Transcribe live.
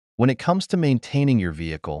When it comes to maintaining your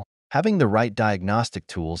vehicle, having the right diagnostic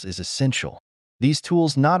tools is essential. These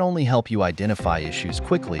tools not only help you identify issues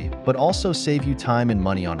quickly, but also save you time and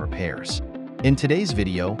money on repairs. In today's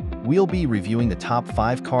video, we'll be reviewing the top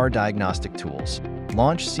 5 car diagnostic tools: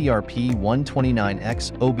 Launch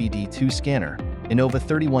CRP129X OBD2 Scanner, Innova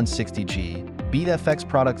 3160G, BAFX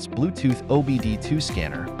Products Bluetooth OBD2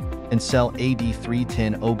 Scanner, Ancel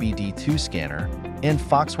AD310 OBD2 Scanner, and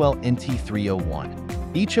Foxwell NT301.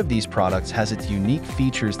 Each of these products has its unique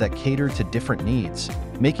features that cater to different needs,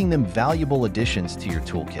 making them valuable additions to your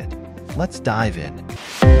toolkit. Let's dive in.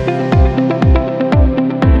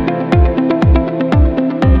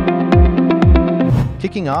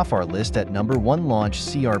 Kicking off our list at number 1, Launch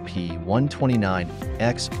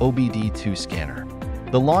CRP129X OBD2 Scanner.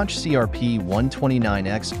 The Launch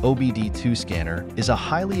CRP129X OBD2 Scanner is a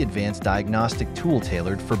highly advanced diagnostic tool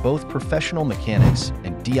tailored for both professional mechanics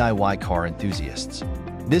and DIY car enthusiasts.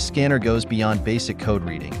 This scanner goes beyond basic code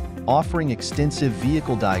reading, offering extensive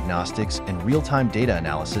vehicle diagnostics and real-time data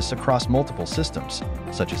analysis across multiple systems,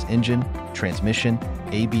 such as engine, transmission,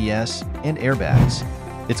 ABS, and airbags.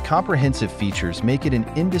 Its comprehensive features make it an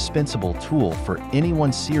indispensable tool for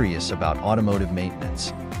anyone serious about automotive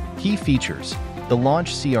maintenance. Key features: the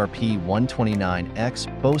Launch CRP129X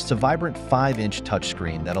boasts a vibrant 5-inch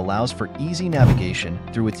touchscreen that allows for easy navigation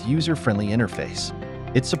through its user-friendly interface.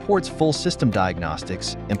 It supports full system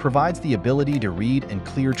diagnostics and provides the ability to read and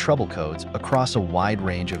clear trouble codes across a wide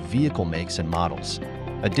range of vehicle makes and models.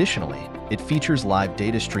 Additionally, it features live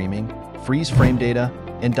data streaming, freeze frame data,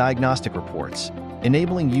 and diagnostic reports,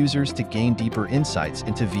 enabling users to gain deeper insights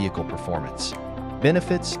into vehicle performance.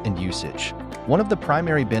 Benefits and usage. One of the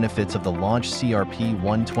primary benefits of the Launch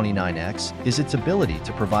CRP129X is its ability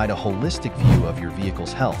to provide a holistic view of your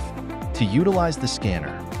vehicle's health. To utilize the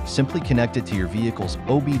scanner, simply connect it to your vehicle's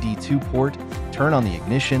OBD2 port, turn on the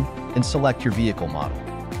ignition, and select your vehicle model.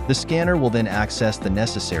 The scanner will then access the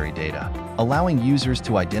necessary data, allowing users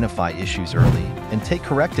to identify issues early and take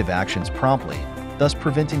corrective actions promptly, thus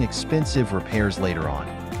preventing expensive repairs later on.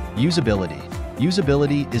 Usability.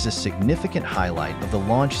 Usability is a significant highlight of the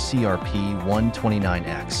Launch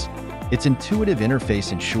CRP129X. Its intuitive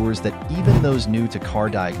interface ensures that even those new to car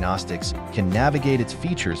diagnostics can navigate its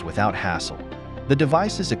features without hassle. The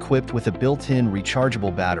device is equipped with a built-in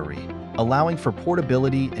rechargeable battery, allowing for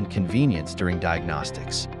portability and convenience during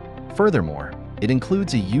diagnostics. Furthermore, it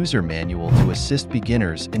includes a user manual to assist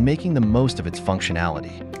beginners in making the most of its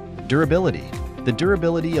functionality. Durability. The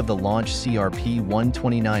durability of the Launch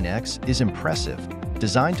CRP129X is impressive,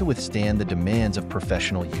 designed to withstand the demands of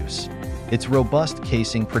professional use. Its robust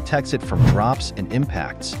casing protects it from drops and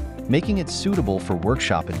impacts, making it suitable for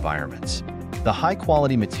workshop environments. The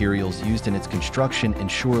high-quality materials used in its construction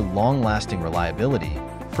ensure long-lasting reliability,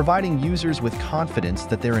 providing users with confidence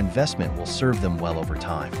that their investment will serve them well over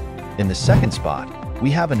time. In the second spot, we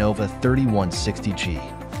have Innova 3160G.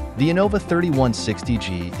 The Innova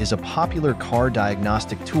 3160G is a popular car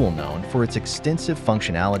diagnostic tool known for its extensive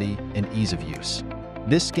functionality and ease of use.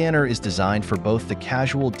 This scanner is designed for both the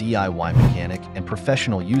casual DIY mechanic and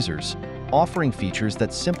professional users, offering features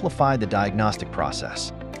that simplify the diagnostic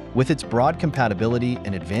process. With its broad compatibility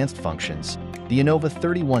and advanced functions, the Innova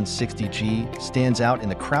 3160G stands out in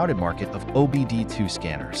the crowded market of OBD2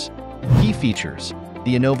 scanners. Key features: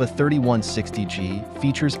 the Innova 3160G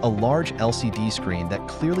features a large LCD screen that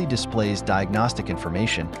clearly displays diagnostic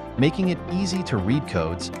information, making it easy to read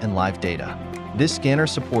codes and live data. This scanner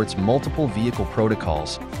supports multiple vehicle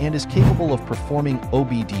protocols and is capable of performing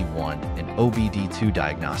OBD1 and OBD2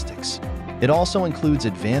 diagnostics. It also includes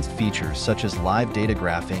advanced features such as live data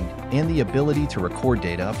graphing and the ability to record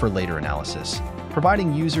data for later analysis,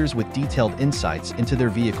 providing users with detailed insights into their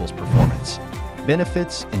vehicle's performance.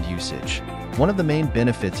 Benefits and usage. One of the main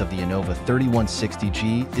benefits of the Innova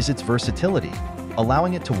 3160G is its versatility,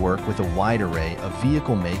 allowing it to work with a wide array of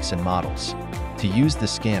vehicle makes and models. To use the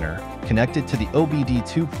scanner, connect it to the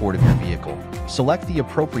OBD2 port of your vehicle, select the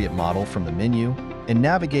appropriate model from the menu, and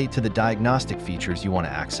navigate to the diagnostic features you want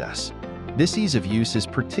to access. This ease of use is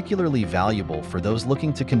particularly valuable for those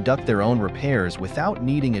looking to conduct their own repairs without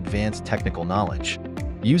needing advanced technical knowledge.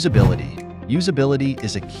 Usability. Usability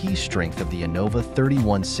is a key strength of the Innova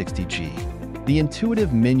 3160G. The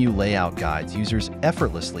intuitive menu layout guides users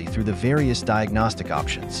effortlessly through the various diagnostic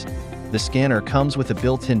options. The scanner comes with a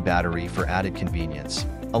built-in battery for added convenience,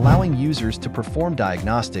 allowing users to perform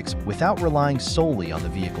diagnostics without relying solely on the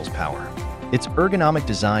vehicle's power. Its ergonomic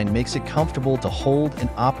design makes it comfortable to hold and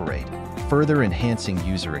operate, further enhancing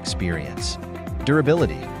user experience.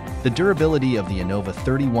 Durability. The durability of the Innova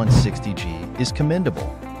 3160G is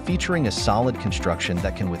commendable, featuring a solid construction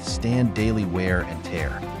that can withstand daily wear and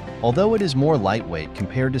tear. Although it is more lightweight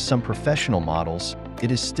compared to some professional models,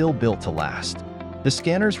 it is still built to last. The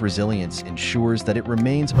scanner's resilience ensures that it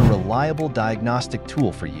remains a reliable diagnostic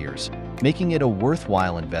tool for years, making it a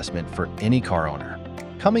worthwhile investment for any car owner.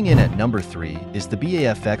 Coming in at number 3 is the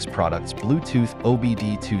BAFX product's Bluetooth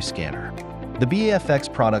OBD2 scanner. The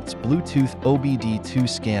BAFX product's Bluetooth OBD2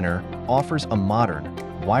 scanner offers a modern,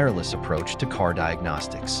 wireless approach to car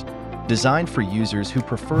diagnostics. Designed for users who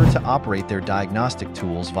prefer to operate their diagnostic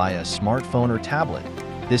tools via a smartphone or tablet,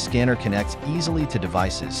 this scanner connects easily to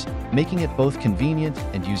devices, making it both convenient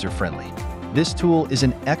and user-friendly. This tool is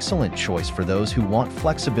an excellent choice for those who want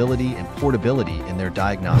flexibility and portability in their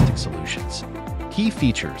diagnostic solutions. Key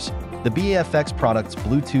features: the BAFX product's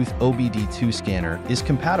Bluetooth OBD2 scanner is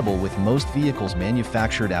compatible with most vehicles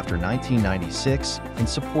manufactured after 1996 and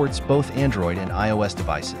supports both Android and iOS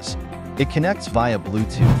devices. It connects via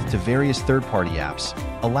Bluetooth to various third-party apps,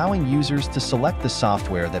 allowing users to select the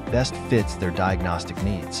software that best fits their diagnostic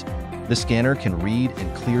needs. The scanner can read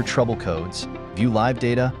and clear trouble codes, view live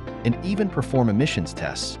data, and even perform emissions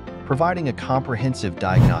tests, providing a comprehensive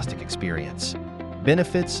diagnostic experience.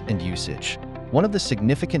 Benefits and usage. One of the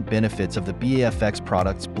significant benefits of the BAFX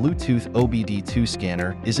product's Bluetooth OBD2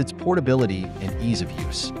 scanner is its portability and ease of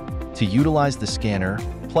use. To utilize the scanner,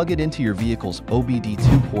 plug it into your vehicle's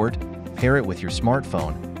OBD2 port, pair it with your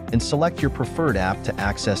smartphone, and select your preferred app to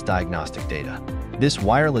access diagnostic data. This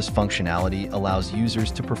wireless functionality allows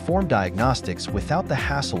users to perform diagnostics without the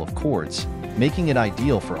hassle of cords, making it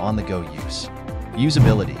ideal for on-the-go use.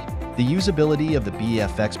 Usability. The usability of the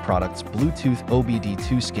BAFX product's Bluetooth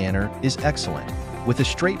OBD2 scanner is excellent, with a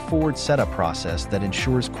straightforward setup process that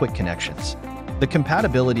ensures quick connections. The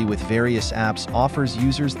compatibility with various apps offers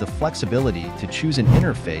users the flexibility to choose an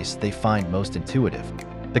interface they find most intuitive.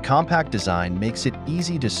 The compact design makes it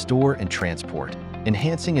easy to store and transport,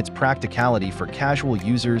 enhancing its practicality for casual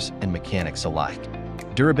users and mechanics alike.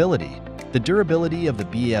 Durability. The durability of the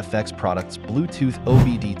BAFX product's Bluetooth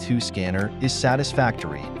OBD2 scanner is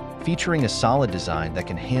satisfactory, featuring a solid design that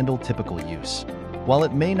can handle typical use. While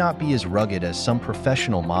it may not be as rugged as some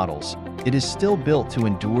professional models, it is still built to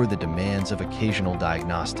endure the demands of occasional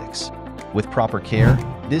diagnostics. With proper care,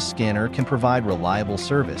 this scanner can provide reliable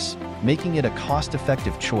service, making it a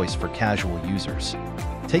cost-effective choice for casual users.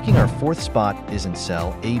 Taking our 4th spot is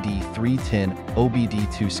Ancel AD310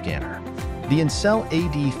 OBD2 scanner. The Ancel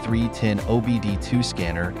AD310 OBD2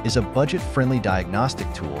 scanner is a budget-friendly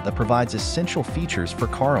diagnostic tool that provides essential features for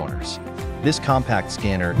car owners. This compact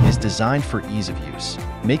scanner is designed for ease of use,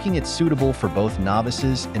 making it suitable for both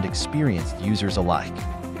novices and experienced users alike.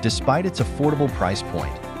 Despite its affordable price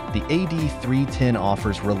point, the AD310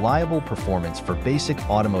 offers reliable performance for basic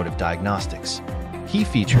automotive diagnostics. Key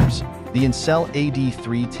features. The Ancel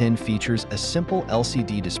AD310 features a simple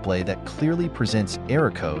LCD display that clearly presents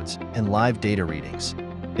error codes and live data readings.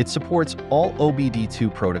 It supports all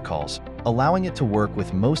OBD2 protocols, allowing it to work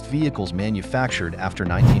with most vehicles manufactured after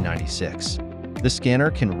 1996. The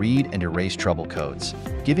scanner can read and erase trouble codes,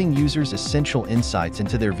 giving users essential insights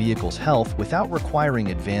into their vehicle's health without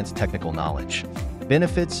requiring advanced technical knowledge.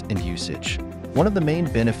 Benefits and usage. One of the main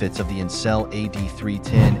benefits of the Ancel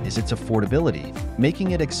AD310 is its affordability,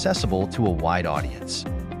 making it accessible to a wide audience.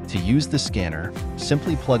 To use the scanner,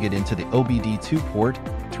 simply plug it into the OBD2 port,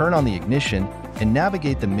 turn on the ignition, and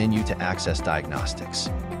navigate the menu to access diagnostics.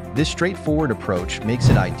 This straightforward approach makes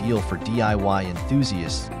it ideal for DIY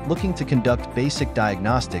enthusiasts looking to conduct basic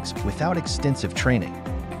diagnostics without extensive training.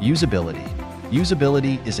 Usability.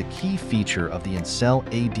 Usability is a key feature of the Ancel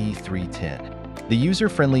AD310. The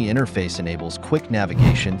user-friendly interface enables quick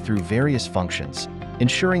navigation through various functions,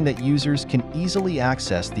 ensuring that users can easily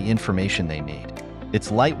access the information they need.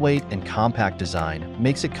 Its lightweight and compact design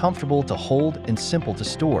makes it comfortable to hold and simple to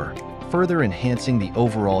store, further enhancing the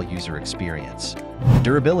overall user experience.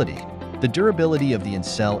 Durability. The durability of the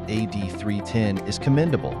Ancel AD310 is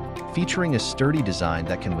commendable, featuring a sturdy design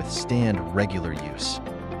that can withstand regular use.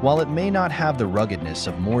 While it may not have the ruggedness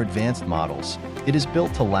of more advanced models, it is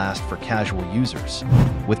built to last for casual users.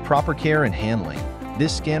 With proper care and handling,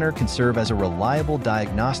 this scanner can serve as a reliable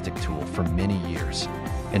diagnostic tool for many years.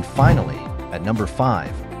 And finally, at number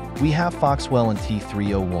 5, we have Foxwell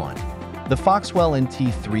NT301. The Foxwell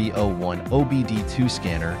NT301 OBD2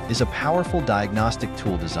 scanner is a powerful diagnostic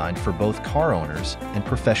tool designed for both car owners and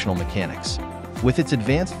professional mechanics. With its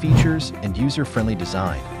advanced features and user-friendly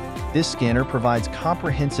design, this scanner provides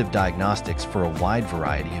comprehensive diagnostics for a wide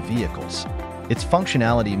variety of vehicles. Its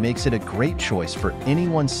functionality makes it a great choice for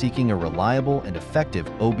anyone seeking a reliable and effective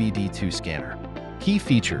OBD2 scanner. Key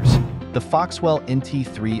features. The Foxwell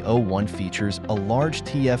NT301 features a large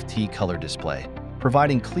TFT color display,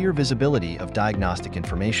 providing clear visibility of diagnostic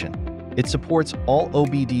information. It supports all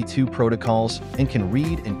OBD2 protocols and can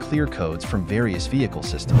read and clear codes from various vehicle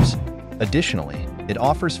systems. Additionally, it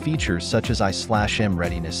offers features such as I/M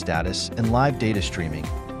readiness status and live data streaming,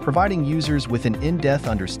 providing users with an in-depth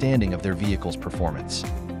understanding of their vehicle's performance.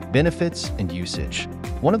 Benefits and usage.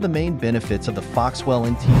 One of the main benefits of the Foxwell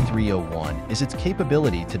NT301 is its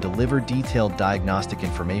capability to deliver detailed diagnostic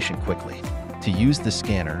information quickly. To use the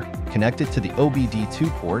scanner, connect it to the OBD2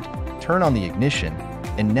 port, turn on the ignition,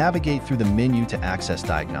 and navigate through the menu to access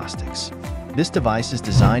diagnostics. This device is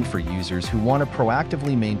designed for users who want to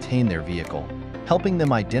proactively maintain their vehicle, helping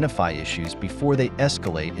them identify issues before they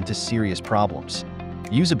escalate into serious problems.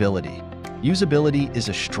 Usability. Usability is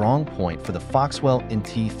a strong point for the Foxwell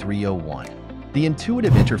NT301. The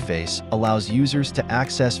intuitive interface allows users to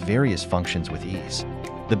access various functions with ease.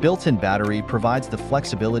 The built-in battery provides the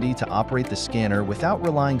flexibility to operate the scanner without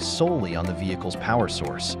relying solely on the vehicle's power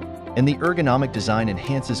source, and the ergonomic design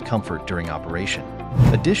enhances comfort during operation.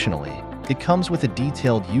 Additionally, it comes with a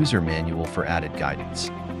detailed user manual for added guidance.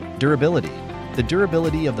 Durability. The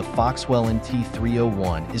durability of the Foxwell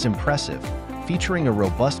NT301 is impressive, featuring a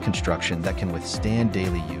robust construction that can withstand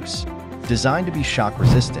daily use. Designed to be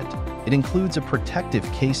shock-resistant, it includes a protective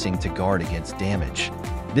casing to guard against damage.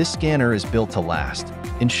 This scanner is built to last,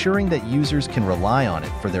 ensuring that users can rely on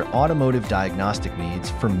it for their automotive diagnostic needs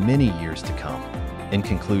for many years to come. In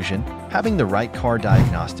conclusion, having the right car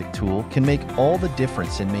diagnostic tool can make all the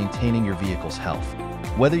difference in maintaining your vehicle's health.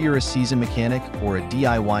 Whether you're a seasoned mechanic or a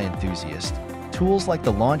DIY enthusiast, tools like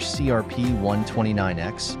the Launch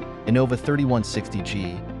CRP129X, Innova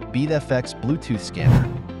 3160G, BAFX Bluetooth scanner,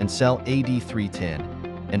 Ancel AD310,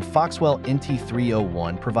 and Foxwell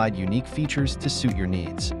NT301 provide unique features to suit your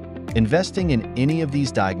needs. Investing in any of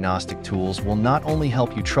these diagnostic tools will not only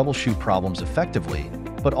help you troubleshoot problems effectively,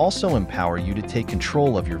 but also empower you to take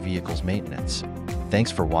control of your vehicle's maintenance.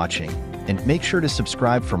 Thanks for watching, and make sure to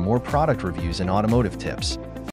subscribe for more product reviews and automotive tips.